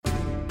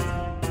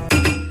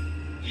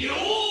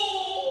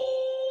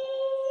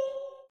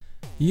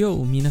Yo,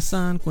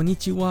 minasan,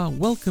 konnichiwa.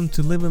 Welcome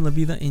to Living La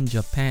Vida in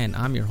Japan.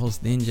 I'm your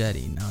host,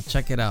 Ninjari. Now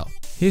check it out.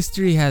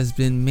 History has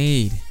been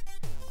made.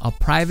 A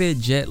private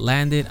jet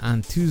landed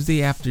on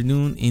Tuesday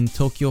afternoon in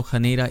Tokyo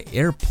Haneda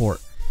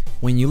Airport.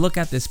 When you look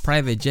at this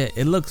private jet,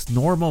 it looks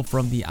normal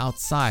from the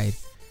outside,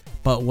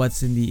 but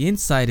what's in the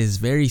inside is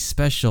very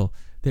special.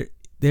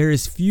 There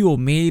is fuel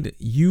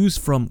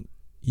used from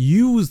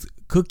used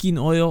cooking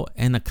oil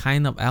and a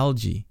kind of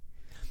algae.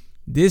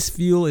 This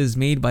fuel is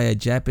made by a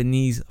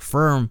Japanese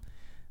firm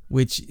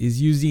which is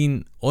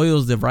using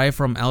oils derived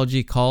from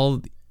algae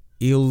called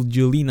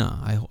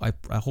Ilulina.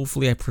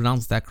 Hopefully I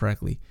pronounced that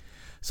correctly.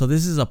 So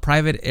this is a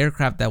private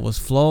aircraft that was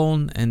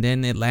flown and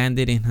then it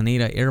landed in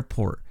Haneda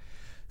Airport.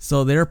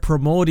 So they're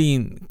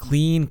promoting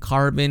clean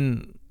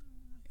carbon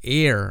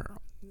air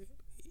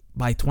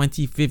by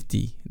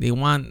 2050. They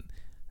want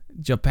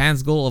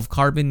Japan's goal of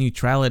carbon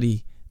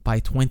neutrality by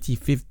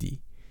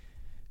 2050.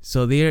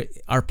 So they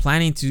are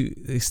planning to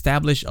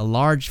establish a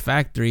large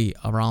factory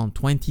around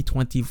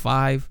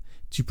 2025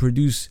 to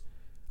produce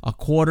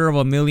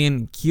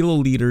 250,000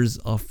 kiloliters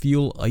of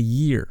fuel a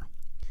year.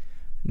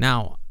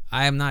 Now,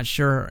 I am not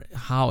sure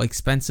how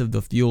expensive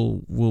the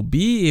fuel will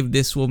be, if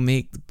this will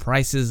make the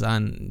prices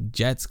on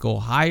jets go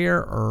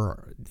higher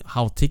or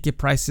how ticket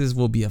prices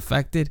will be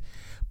affected.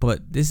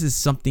 But this is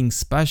something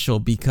special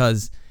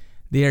because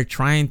they are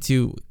trying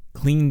to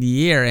clean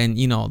the air. And,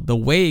 the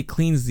way it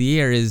cleans the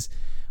air is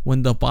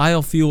when the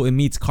biofuel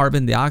emits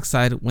carbon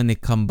dioxide when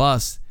it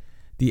combusts,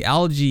 the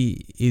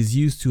algae is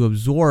used to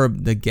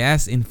absorb the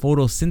gas in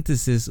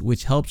photosynthesis,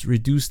 which helps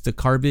reduce the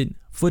carbon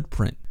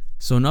footprint.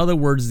 So in other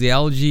words, the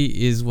algae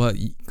is what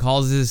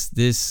causes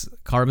this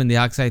carbon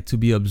dioxide to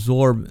be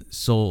absorbed,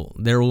 so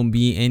there won't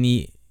be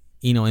any,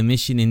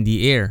 emission in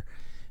the air,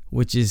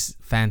 which is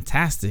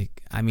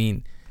fantastic. I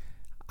mean,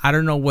 I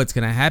don't know what's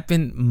going to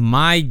happen.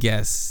 My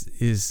guess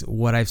is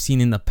what I've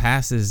seen in the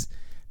past is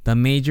the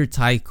major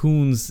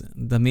tycoons,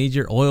 the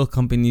major oil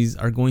companies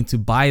are going to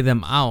buy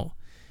them out.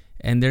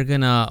 And they're going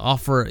to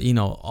offer,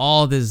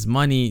 all this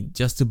money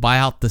just to buy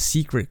out the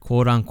secret,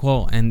 quote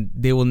unquote. And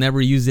they will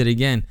never use it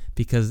again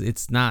because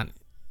it's not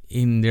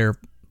in their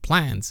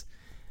plans.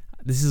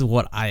 This is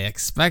what I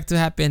expect to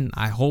happen.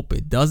 I hope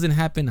it doesn't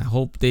happen. I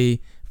hope they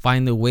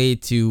find a way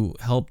to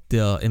help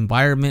the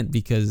environment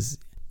because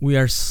we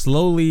are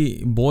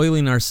slowly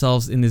boiling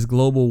ourselves in this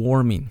global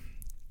warming.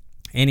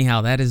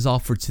 Anyhow, that is all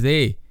for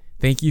today.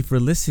 Thank you for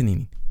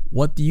listening.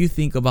 What do you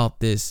think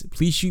about this?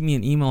 Please shoot me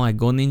an email at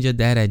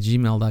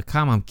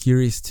goninjadad@gmail.com. I'm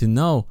curious to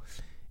know.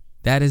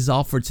 That is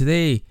all for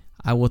today.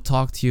 I will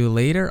talk to you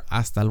later.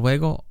 Hasta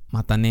luego.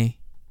 Matane.